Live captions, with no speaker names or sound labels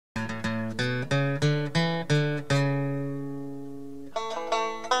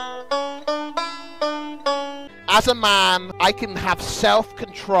as a man, I can have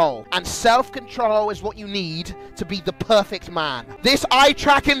self-control. And self-control is what you need to be the perfect man. This eye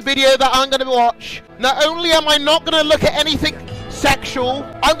tracking video that I'm going to watch, not only am I not going to look at anything sexual,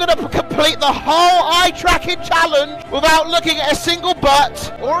 I'm going to complete the whole eye tracking challenge without looking at a single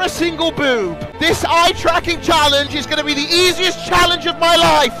butt or a single boob. This eye tracking challenge is going to be the easiest challenge of my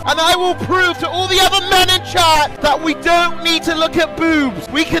life, and I will prove to all the other men in chat that we don't need to look at boobs.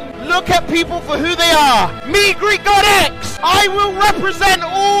 We can look at people for who they are. Me, Greek God X, I will represent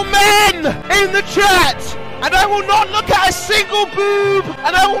all men in the chat, and I will not look at a single boob,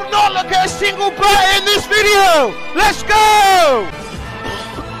 and I will not look at a single butt in this video. Let's go!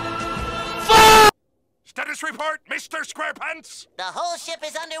 Status report, Mr. Squarepants. The whole ship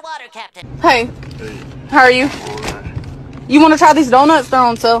is underwater, Captain. Hey, how are you? You want to try these donuts? They're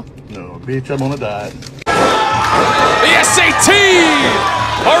on sale. No, bitch, I'm on a diet. The SAT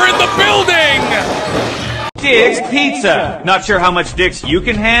are in the building! Dick's Pizza. Not sure how much dicks you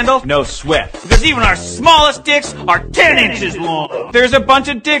can handle? No sweat. Because even our smallest dicks are 10 inches long. There's a bunch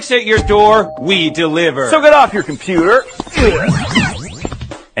of dicks at your door. We deliver. So get off your computer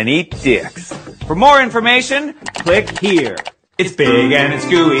and eat dicks. For more information, click here. It's big and it's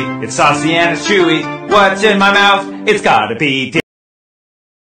gooey. It's saucy and it's chewy. What's in my mouth? It's gotta be dick.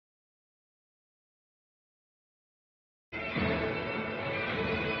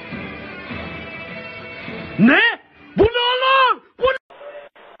 Ne? Bu ne oğlum? Bu ne?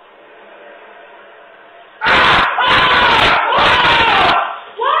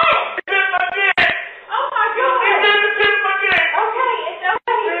 What? It hit my dick! Oh my God! It hit my dick! Okay, it's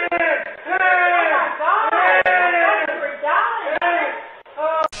okay. Oh my God! We're dying.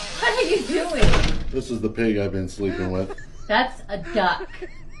 What are you doing? This is the pig I've been sleeping with. That's a duck.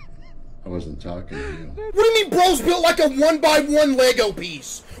 I wasn't talking to you. What do you mean bro's built like a 1x1 Lego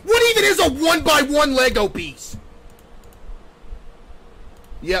piece? What even is a 1x1 Lego piece?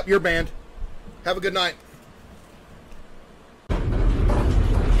 Yep, you're banned. Have a good night.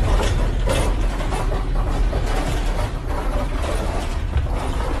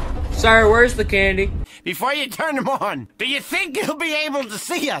 Sir, where's the candy? Before you turn them on, do you think he'll be able to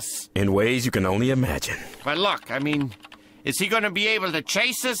see us? In ways you can only imagine. But look, I mean, is he gonna be able to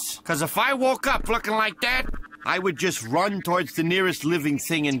chase us? Because if I woke up looking like that, I would just run towards the nearest living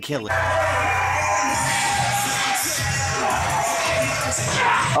thing and kill it.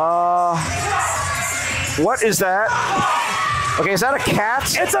 What is that? Okay, is that a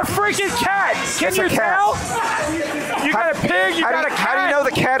cat? It's a freaking cat! Can you tell? You got a pig, you got a cat! How do you know the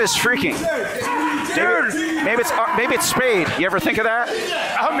cat is freaking? Dude! Maybe it's spayed. You ever think of that?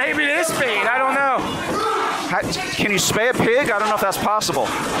 Oh, maybe it is spayed, I don't know. Can you spay a pig? I don't know if that's possible.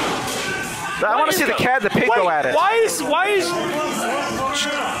 I want to see the cat and the pig go at it. Why is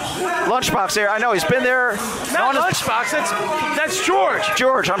Lunchbox there? I know he's been there. Not Lunchbox. That's George.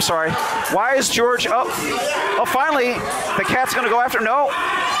 George, I'm sorry. Why is George? Oh, finally, the cat's gonna go after. No.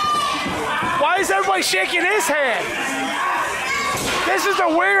 Why is everybody shaking his head? This is the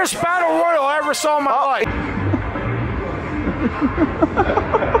weirdest battle royal I ever saw in my life.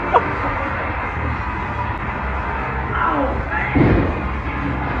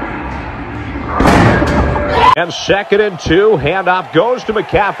 And 2nd and 2, handoff goes to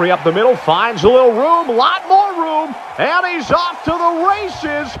McCaffrey up the middle, finds a little room, lot more room, and he's off to the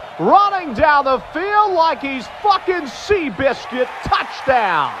races, running down the field like he's fucking Seabiscuit.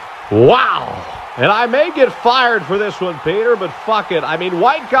 Touchdown. Wow. And I may get fired for this one, Peter, but fuck it. I mean,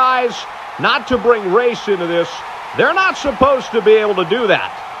 white guys, not to bring race into this, they're not supposed to be able to do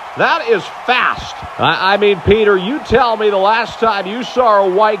that. That is fast. I mean, Peter, you tell me the last time you saw a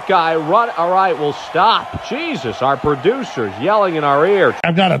white guy run. All right, well, stop. Jesus, our producer's yelling in our ear.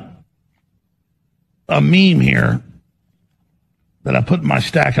 I've got a meme here that I put in my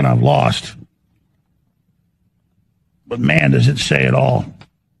stack and I've lost. But man, does it say it all.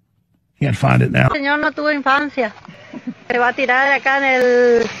 Can't find it now. Señor no tuvo infancia. Se va a tirar de acá en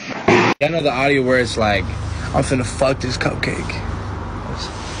el... I know the audio where it's like, I'm finna fuck this cupcake.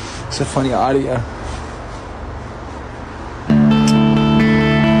 It's a funny audio. I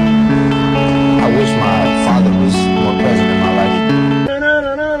wish my father was more present in my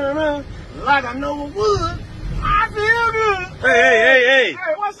life. Like I know it would. I feel good. Hey.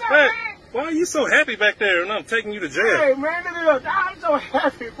 Hey, what's up, man? Why are you so happy back there and I'm taking you to jail? Hey, man, look, I'm so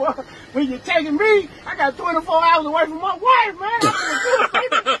happy, boy. When you're taking me, I got 24 hours away from my wife, man. I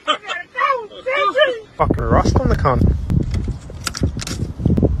gotta go. Fucking rust on the cunt.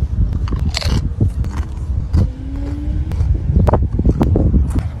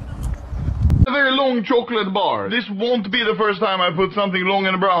 A very long chocolate bar. This won't be the first time I put something long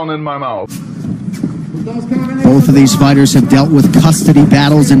and brown in my mouth. Both of these fighters have dealt with custody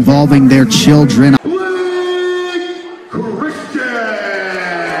battles involving their children.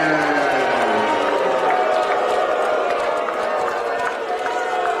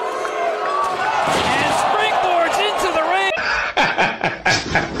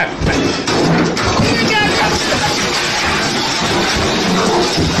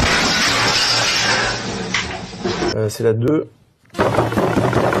 C'est la 2.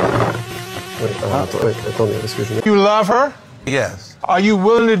 Attendez, parce que je... You love her? Yes. Are you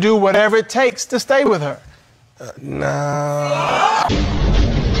willing to do whatever it takes to stay with her? No.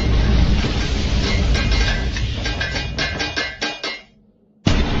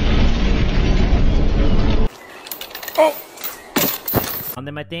 On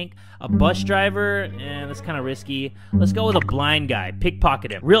them, I think. A bus driver, that's kind of risky. Let's go with a blind guy.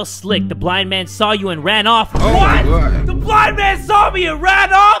 Pickpocket him. Real slick. The blind man saw you and ran off. Oh, what? The blind man saw me and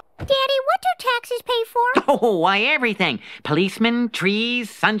ran off? Daddy, what do taxes pay for? Oh, why, everything. Policemen,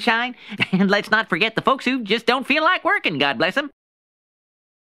 trees, sunshine. And let's not forget the folks who just don't feel like working, God bless them.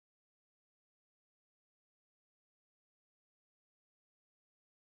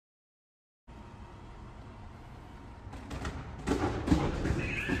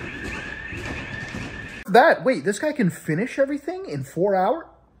 Wait, this guy can finish everything in 4 hours?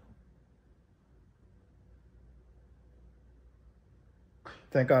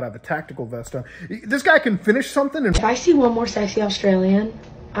 Thank God I have a tactical vest on. This guy can finish something in... If I see one more sexy Australian,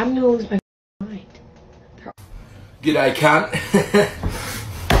 I'm gonna lose my mind. G'day, cunt.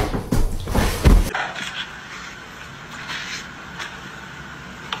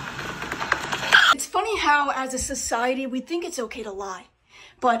 It's funny how, as a society, we think it's okay to lie.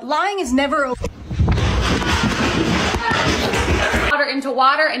 But lying is never okay. Water into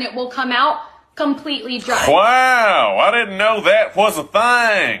water and it will come out completely dry. Wow, I didn't know that was a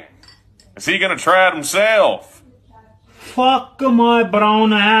thing. Is he gonna try it himself? Fuck my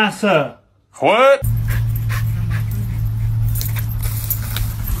brown ass. What?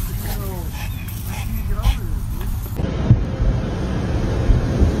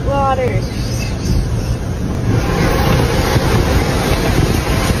 Water.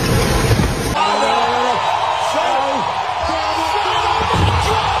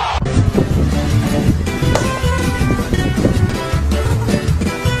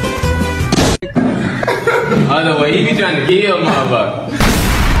 Either way, he be trying to kill motherfucker.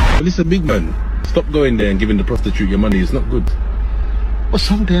 But listen, big man, stop going there and giving the prostitute your money. It's not good. Well,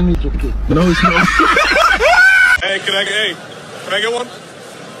 sometimes it's okay. No, it's not. Hey, can I get one?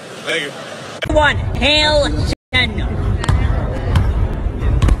 Thank you. One, hell no.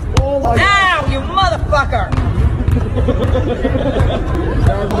 Ow, you motherfucker!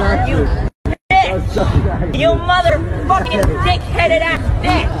 You bitch! You motherfucking dick-headed ass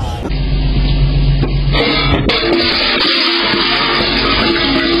bitch!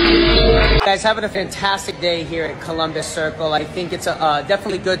 Guys, having a fantastic day here at Columbus Circle. I think it's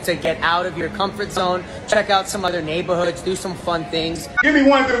definitely good to get out of your comfort zone, check out some other neighborhoods, do some fun things. Give me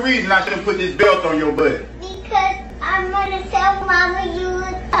one good reason I shouldn't put this belt on your butt. Because I'm gonna tell Mama you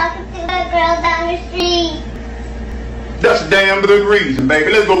was talking to a girl down the street. That's a damn good reason,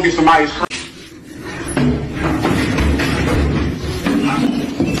 baby. Let's go get some ice cream.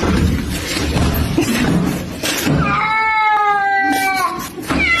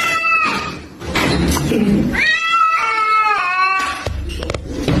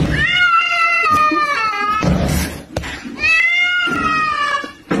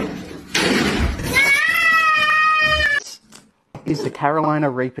 Is the Carolina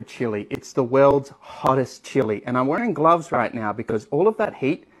Reaper chili. It's the world's hottest chili. And I'm wearing gloves right now because all of that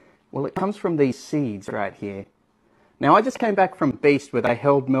heat, well, it comes from these seeds right here. Now, I just came back from Beast where they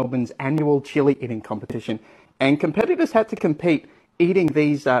held Melbourne's annual chili eating competition. And competitors had to compete eating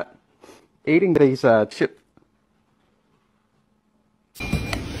these chip.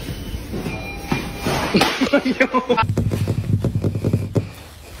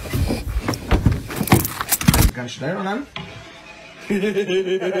 Kan je snel dan?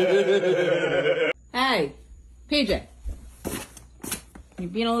 Hey, PJ. You're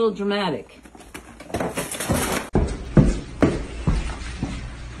being a little dramatic.